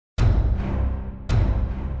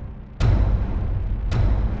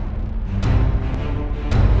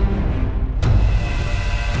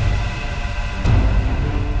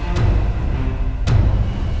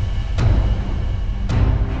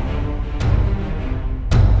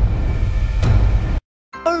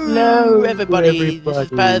Hello, everybody. This is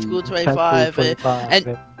Patiscool25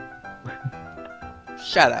 and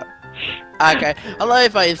shut up. Okay, hello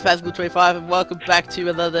everybody, it's Patiscool25 and welcome back to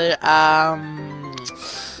another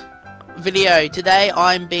video. Today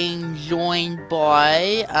I'm being joined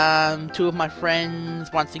by two of my friends,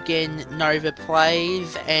 once again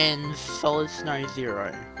NovaPlays and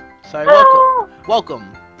StolidSnow0. So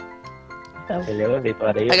welcome. Hello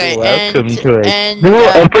everybody, Okay, welcome to a new new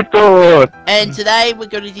episode! And today we're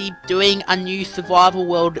going to be doing a new survival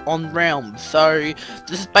world on Realms. So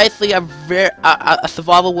this is basically a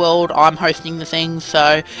survival world. I'm hosting the thing,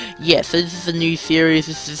 so yeah, so this is a new series.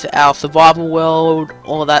 This is our survival world,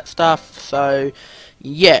 all that stuff. So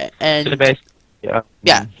yeah, and yeah.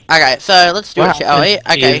 Okay, so let's do it, shall we?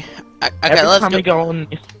 Okay, every let's time do we go on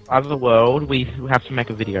this other world, we have to make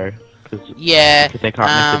a video. Yeah. Because they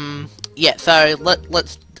can't Yeah. So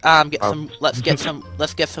let's get some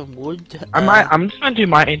wood. I'm just gonna do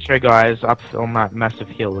my intro, guys, up on that massive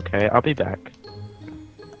hill. Okay, I'll be back.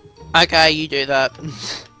 Okay, you do that.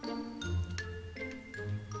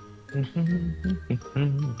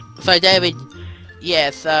 So David, yeah.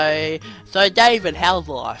 So David, how's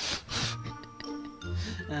life?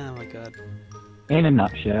 Oh my god. In a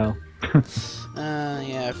nutshell.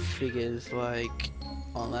 Yeah, figures like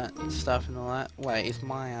all that stuff and all that. Wait, is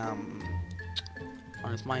my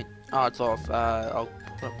oh, it's off. I'll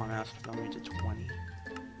put up my mouse volume to 20.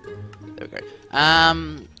 There we go.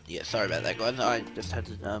 Yeah, sorry about that, guys. I just had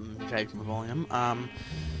to change my volume.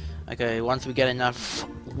 Okay, once we get enough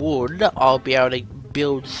wood, I'll be able to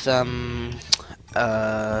build some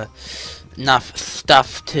enough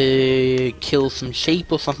stuff to kill some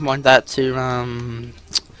sheep or something like that to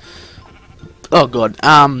oh god,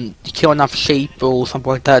 to kill enough sheep or something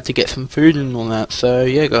like that to get some food and all that. So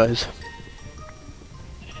yeah, guys.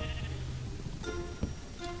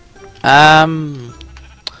 And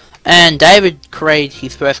David created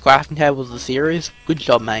his first crafting table of the series. Good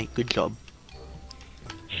job, mate. Good job.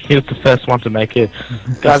 He was the first one to make it.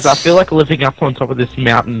 Guys, I feel like living up on top of this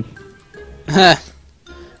mountain.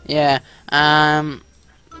 Yeah.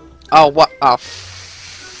 Oh, what? Oh,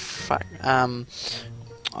 fuck. Oh,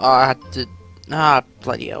 I had to. Ah,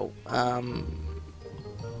 bloody hell.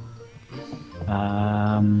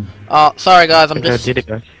 Oh, sorry, guys. I'm just. Did it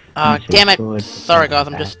go? Damn it. Sorry, guys.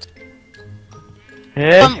 I'm just.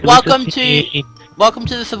 Yeah, welcome to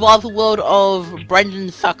the survival world of Brendan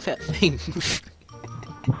sucks at things.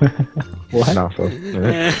 What?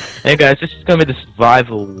 Hey guys, this is gonna be the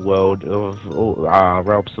survival world of all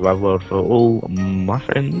realm survival world for all my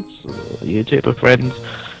friends, YouTuber friends,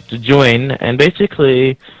 to join, and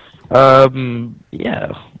basically, yeah.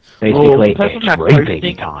 Basically, it's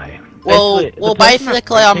raping time. Well,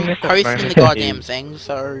 basically, I'm hosting the goddamn thing,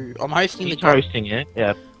 so I'm hosting the. Hosting it,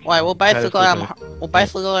 yeah. Wait, well, basically, I'm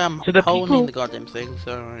So the holding the goddamn thing,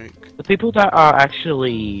 so. The people that are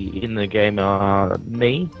actually in the game are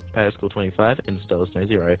me, Patiscool25, and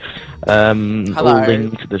StolidSnow0. Hello. All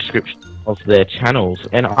linked to the description of their channels,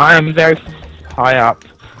 and I am very high up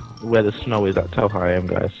where the snow is. That's how high I am,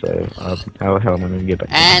 guys. So how the hell am I going to get back?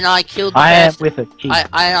 And I killed the am first. with a cheat.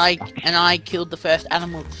 I killed the first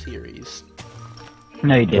animal series.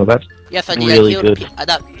 No, you didn't. Well, that's Yes, I did. really I killed good.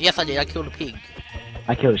 a pig. Yes, I did. I killed a pig.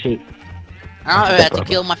 I killed a sheep. And I had to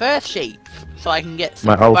kill my first sheep, so I can get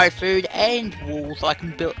some both food and wool, so I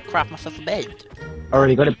can craft myself a bed.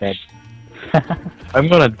 Already got a bed. I'm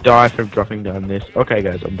gonna die from dropping down this. Okay,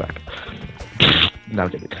 guys, I'm back. No, I'm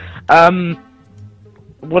joking.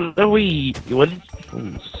 What are we? What is?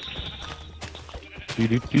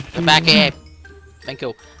 I'm back here. Thank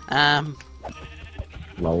you.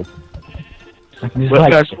 Lol. Well,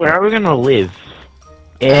 guys, where are we gonna live?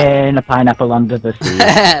 In a pineapple under the sea.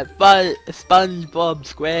 But SpongeBob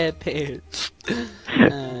SquarePants.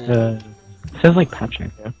 Sounds like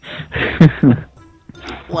Patrick.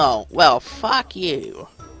 Well, fuck you.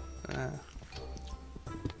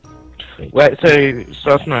 Wait, so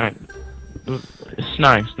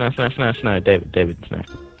Snow, David Snow.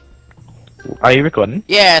 Are you recording?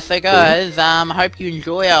 Yeah, so guys, I hope you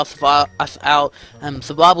enjoy our survival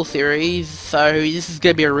series. So this is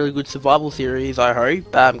gonna be a really good survival series, I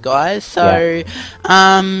hope, guys. So,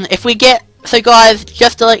 if we get, guys,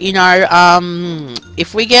 just to let you know,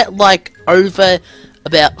 if we get like over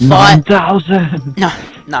about 5,000. No,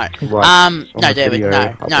 no, David,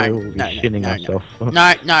 no,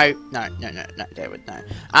 David, no.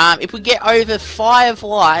 If we get over 5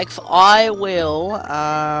 likes, I will,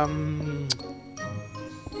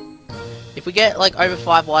 if we get like over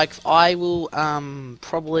 5 likes, I will,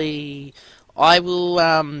 probably, I will,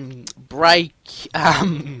 break,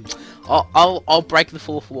 I'll break the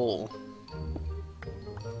 4th wall.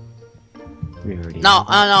 We already No,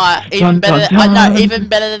 know. even Dun, better. dun, No, dun. even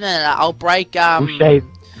better than that. I'll break. We'll shave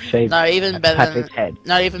No, even better Patrick's than. head.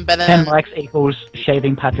 No, even better 10 than. likes equals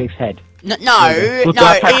shaving Patrick's head. No, We've no,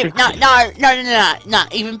 got Patrick- no,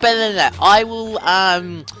 even better than that. I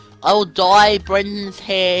will dye Brendan's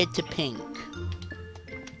hair to pink.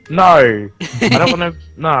 No, I don't want to.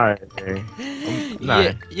 No,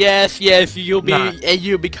 no. Yes, you'll be, No. and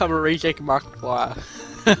you'll become a reject Markiplier.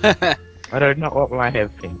 I do not want my hair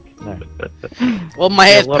pink. No. Well, my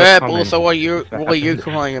Yeah, hair's a lot of purple, comments. so what are you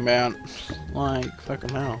calling about? Like, fucking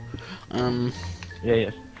hell. Yeah,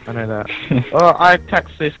 yes, I know that. Oh, I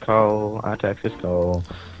text this call. I text this call.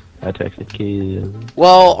 I text this kill.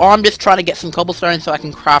 Well, I'm just trying to get some cobblestone so I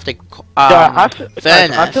can craft a Yeah, I feel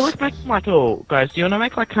furnace. like making like guys. Do you want to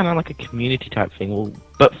make like kind of like a community type thing? Well,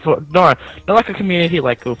 but for not like a community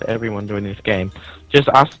like with everyone doing this game. Just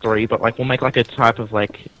us three, but like we'll make like a type of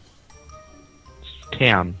like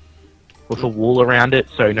town with a wall around it,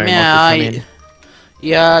 so no monsters come in.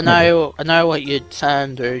 Yeah, I know what you're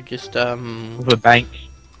saying, dude. Just With a bank.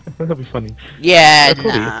 That'd be funny. yeah, That'd be-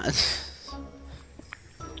 nah.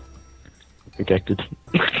 Rejected.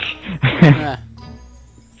 Yeah.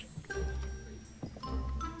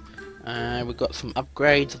 We got some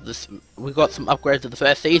upgrades of this. We got some upgrades of the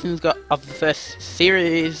first seasons. Of the first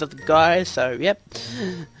series of the guys. So yep.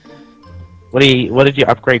 What did you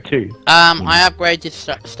upgrade to? I upgraded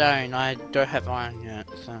stone. I don't have iron yet.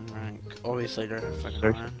 So rank. Obviously don't have fucking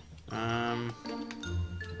Sorry.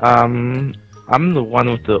 iron. I'm the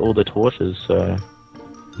one with all the torches. So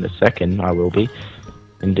in a second I will be.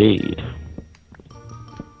 Indeed.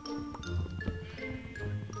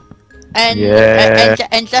 And Yeah.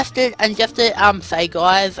 and just to say,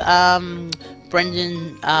 guys,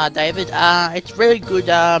 Brendan, David, it's really good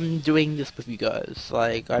doing this with you guys.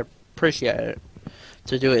 Like, I appreciate it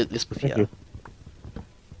to do this with Thank you.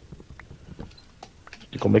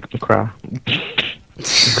 You're gonna make me cry.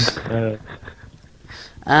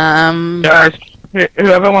 Guys, Guys,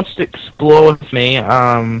 whoever wants to explore with me,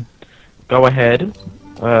 go ahead.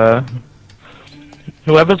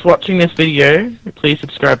 Whoever's watching this video, please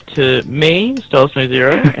subscribe to me,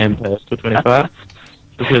 StolidSnow0 and Patiscool25,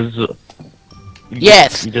 because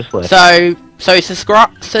yes. you just left. So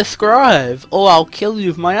subscribe, or I'll kill you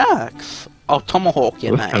with my axe. I'll tomahawk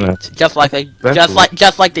you, That's mate. kinda- Just like that's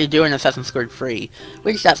just like they do in Assassin's Creed 3,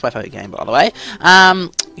 which that's my favorite game, by the way. Yeah,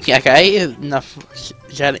 okay, enough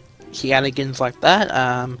shenanigans like that.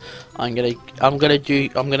 I'm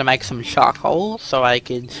gonna make some charcoal so I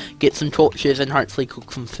can get some torches and hopefully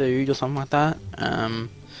cook some food or something like that.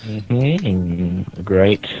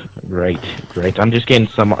 Great. I'm just getting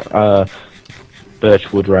some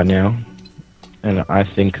birch wood right now, and I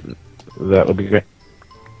think that would be great.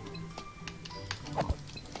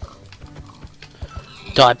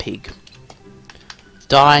 Die, pig.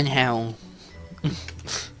 Die in hell.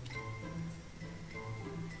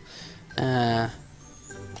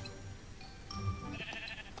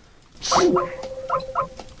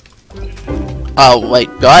 Oh wait,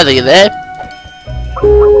 guys, are you there?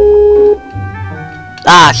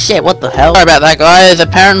 Ah shit, what the hell? Sorry about that, guys.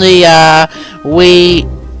 Apparently,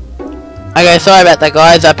 okay, sorry about that,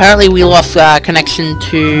 guys. Apparently we lost connection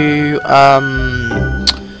to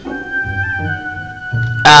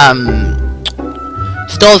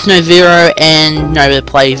StolidSnow0 and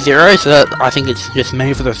NovaPlaysYT, so that, I think it's just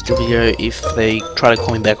me for the rest of the video if they try to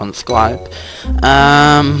call me back on Skype.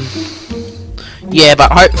 Yeah,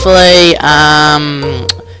 but hopefully,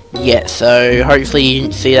 yeah, so hopefully you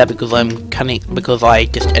didn't see that because because I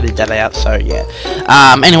just edited that out, so yeah.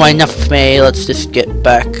 Anyway, enough of me, let's just get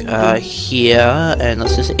back, here, and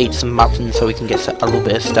let's just eat some mutton so we can get a little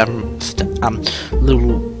bit of stamina,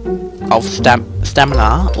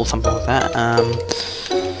 or something like that.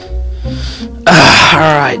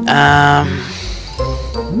 Alright,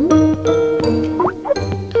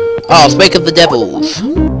 oh, speak of the devils.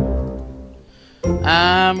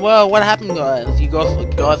 Well, what happened, guys? You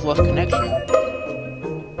guys lost connection.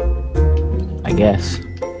 I guess.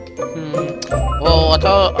 Well, I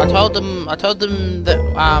told them that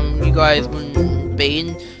you guys wouldn't be in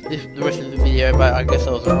the rest of the video, but I guess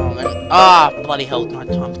I was wrong. And, bloody hell, night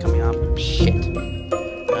time's coming up. Shit.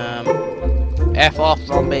 F off,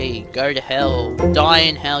 zombie. Go to hell. Die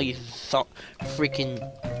in hell, you freaking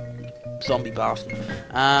zombie bastard.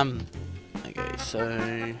 Okay, so.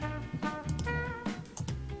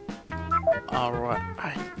 Alright.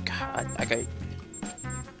 God, okay.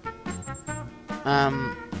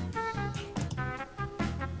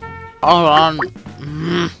 Hold on.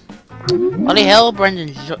 Bloody hell,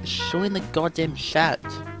 Brendan, showing the goddamn chat.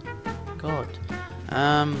 God.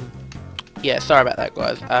 Yeah, sorry about that,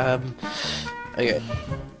 guys. Okay.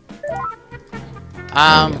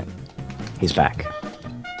 He's back.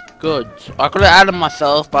 Good. I could have added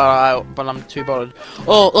myself, but I'm too bothered.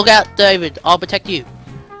 Oh, look out, David! I'll protect you.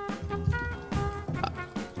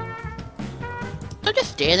 Don't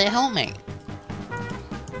just stare there, help me.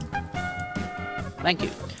 Thank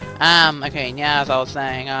you. Okay, now as I was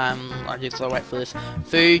saying, I just gotta wait for this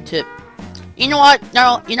food to... You know what?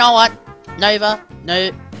 No, you know what? Nova,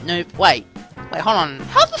 no, wait, hold on.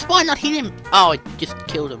 How's the spy not hit him? Oh, it just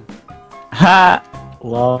killed him. Ha!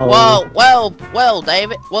 Whoa. Well,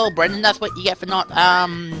 David. Well, Brendan, that's what you get for not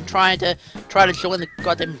trying to join the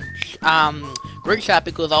goddamn group chat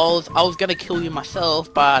because I was gonna kill you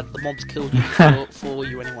myself, but the mobs killed you for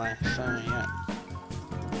you anyway. So yeah.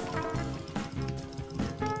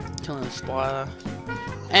 Killing the spider.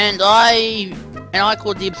 And I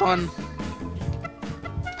called dibs on.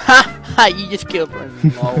 Ha! You just killed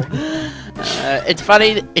Brendan. Lol. It's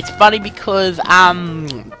funny because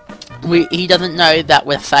he doesn't know that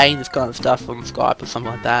we're saying this kind of stuff on Skype or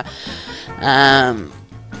something like that.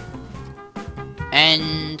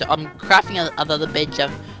 And I'm crafting another bed.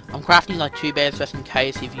 I'm crafting like 2 beds just in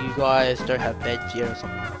case if you guys don't have beds yet or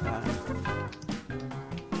something like that.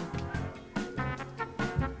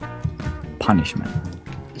 Punishment.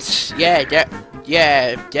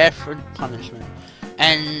 Yeah, different punishment.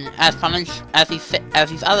 And as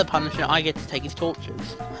his other punishment, I get to take his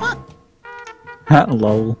torches. Huh?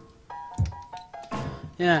 Lol.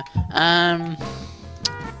 Yeah.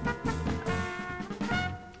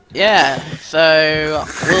 Yeah. So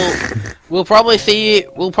we'll probably see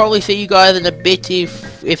you guys in a bit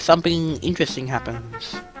if something interesting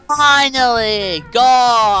happens. Finally,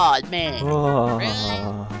 God, man. Oh.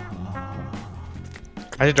 Really?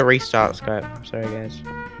 I had to restart Skype. Sorry, guys.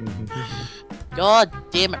 God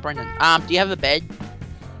damn it, Brendan. Do you have a bed?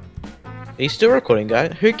 Are you still recording,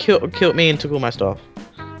 guys? Who killed me and took all my stuff?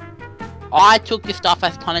 I took your stuff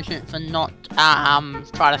as punishment for not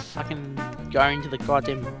try to fucking go into the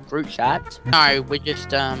goddamn group chat. No, we're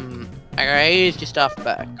just okay, here's your stuff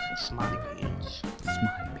back. Smarty pants.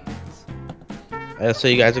 So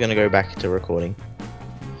you guys are gonna go back to recording.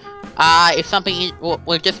 If something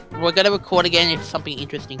we're gonna record again if something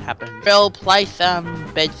interesting happens. We'll place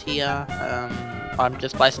beds here. I'm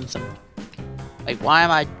just placing some. Wait, why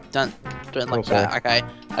am I doing like that? Okay,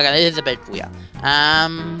 there's a bed for you.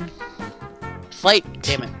 Sleep,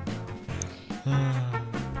 damn it.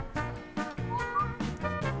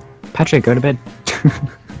 Patrick, go to bed.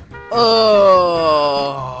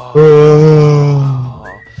 Oh.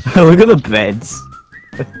 Look at the beds.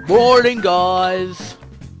 Morning, guys.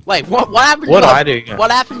 Wait, what happened? What to I do? What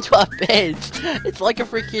happened to our beds? It's like a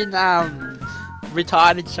freaking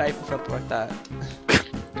retarded shape or something like that.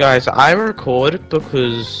 Guys, I record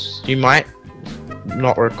because you might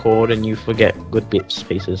not record and you forget good bits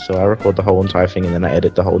pieces, so I record the whole entire thing and then I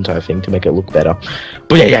edit the whole entire thing to make it look better.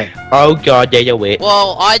 But yeah. Oh god, yeah, you're weird.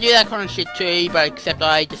 Well, I do that kind of shit too, but except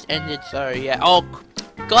I just ended, so yeah. Oh,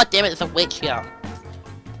 god damn it, there's a witch here.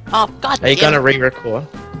 Oh god damn it. Are you gonna re-record?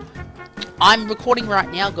 I'm recording right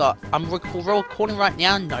now, I'm recording right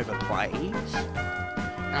now, NovaPlays.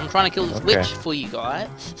 And I'm trying to kill this witch for you guys.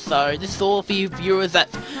 So this is all for you viewers that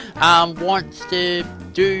wants to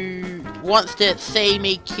see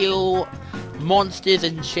me kill monsters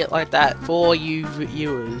and shit like that for you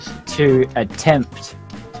viewers. To attempt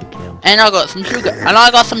to kill. And I got some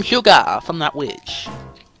sugar. From that witch.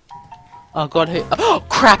 Oh god, oh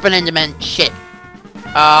crap, an Enderman. Shit.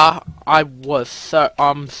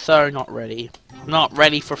 I'm so not ready. I'm not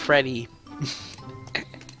ready for Freddy.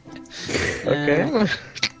 Okay.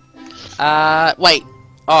 Wait.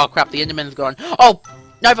 Oh crap, the Enderman's gone. Oh,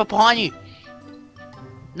 Nova behind you.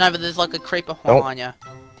 Nova, there's like a creeper behind you.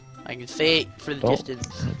 I can see it through the distance.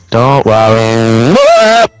 Don't worry.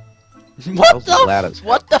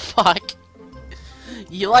 What the fuck?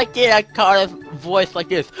 You like did a kind of voice like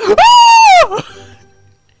this.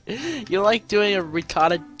 You're like doing a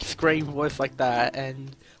retarded scream voice like that,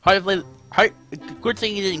 and hopefully, good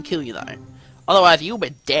thing he didn't kill you though. Otherwise, you'll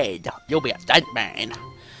be dead. You'll be a dead man.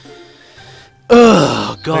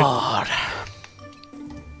 Oh God.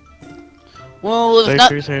 Well,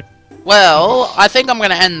 well, I think I'm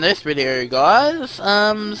gonna end this video, guys.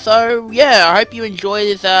 So yeah, I hope you enjoyed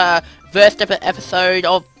this first episode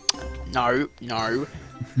of. No.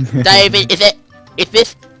 David, is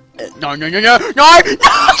this? No!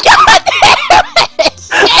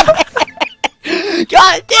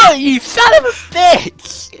 God damn it, you son of a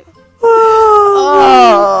bitch!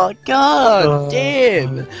 Oh god! God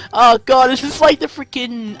damn! Oh god, this is like the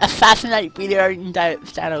freaking assassinate video in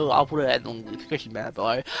Dave's channel. I'll put it in the description down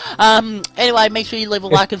below. Anyway, make sure you leave a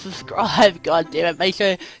like and subscribe. God damn it! Make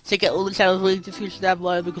sure to check out all the channels in the description down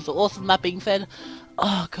below because of awesome. That being said,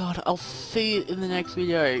 oh god, I'll see you in the next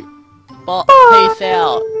video. But peace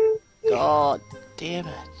out. God damn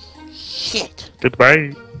it! Shit.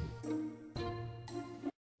 Goodbye.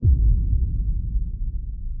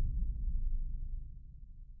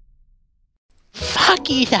 Fuck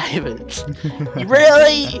you, David. You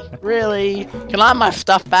really? Really? Can I have my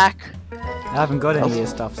stuff back? I haven't got any of your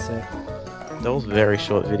stuff, so... That was a very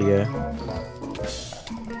short video.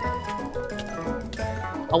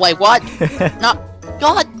 Oh wait, what? No.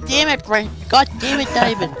 God damn it, Brent. God damn it,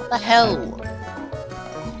 David. What the hell?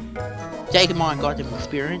 Taking my goddamn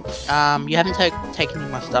experience. You haven't taken any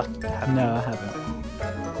of my stuff. No, I haven't.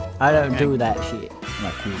 I don't do that shit.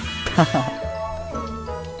 Like you.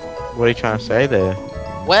 What are you trying to say there?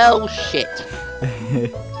 Well, shit.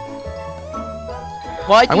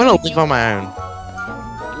 Why do I'm gonna live on my own.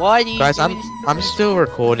 Why do you Guys, do this? I'm still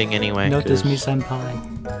recording anyway. Notice 'cause me, senpai.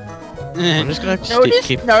 I'm just gonna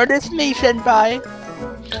Notice me, senpai.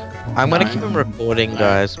 I'm gonna keep them recording,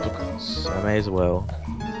 guys, because I may as well.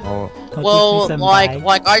 Oh, Well, Notice me, like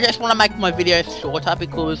senpai. I just want to make my videos shorter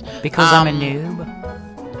because I'm a noob.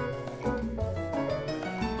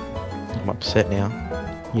 I'm upset now.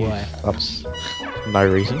 Why? Ups. No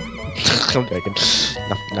reason. I'm joking.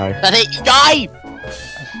 No. I think you die.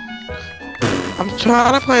 I'm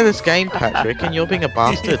trying to play this game, Patrick, and you're being a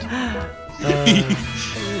bastard.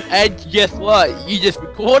 And guess what? You just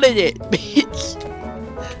recorded it, bitch.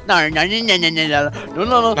 No.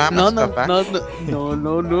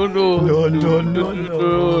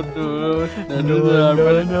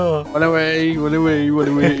 No. Run away.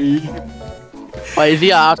 Wait, is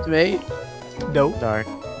he after me? Nope. No.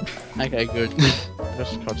 Okay, good. I'm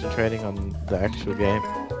just concentrating on the actual game.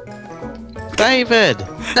 David!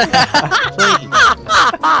 Please.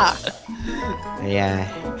 Yeah.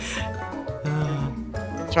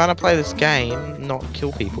 Trying to play this game, not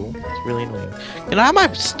kill people. It's really annoying. Can I have my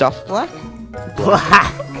stuff black?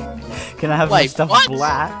 Black! Can I have my Wait, stuff what?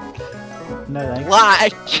 black? No thanks.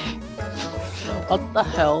 Like, what the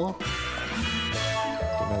hell? Can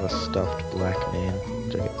I have a stuffed black man?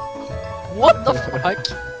 Joking. What the fuck?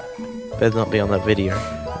 Better not be on that video. I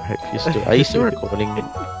hope you're still. Are you still recording?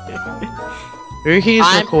 Who here is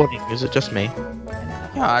I'm- recording? Is it just me?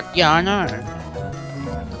 Yeah, I know.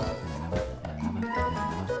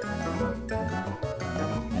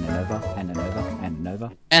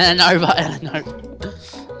 And an over.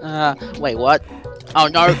 Wait, what? Oh,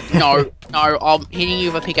 no, I'm hitting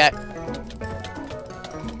you with a pickaxe.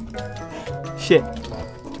 Shit.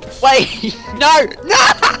 Wait, no!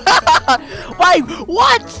 Wait,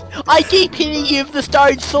 what? I keep hitting you with the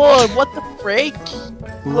stone sword, what the frick?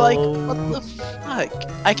 Like, what the fuck?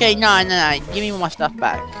 Okay, no, give me my stuff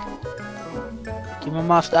back. Give me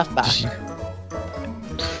my stuff back.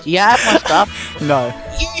 Do you have my stuff? No.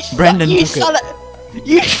 Brendan took it.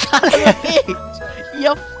 You son of a bitch!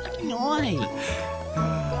 You're fucking annoying!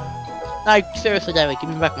 No, seriously, David, give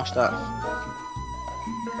me back my stuff.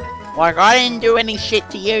 Like, I didn't do any shit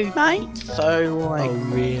to you, mate, so, like... Oh,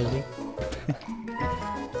 really?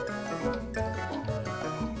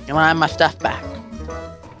 You wanna have my stuff back?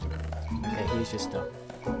 Okay, here's your stuff.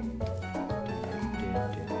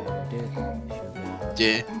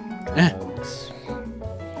 Yeah. Drugs.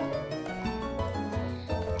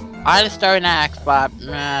 I had a stone axe, but,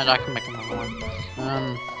 I can make another one.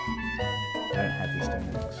 Don't have your stone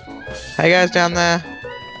axe. Hey guys down there.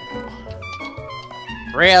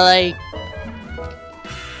 Really?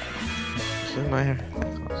 This is my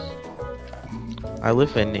I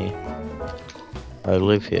live in here. I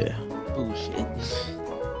live here. Bullshit.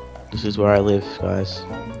 This is where I live, guys.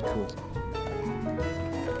 Cool.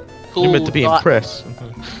 Cool, You're meant to be impressed.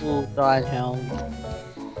 Cool, die hell.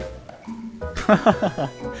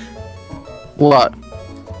 What?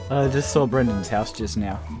 I just saw Brendan's house just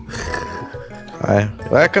now. Hi.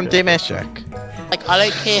 Welcome to my shack. Like, I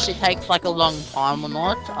don't care if it takes, like, a long time or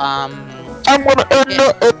not, I'm gonna end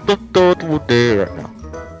the episode with there right now.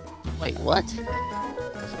 Wait, what?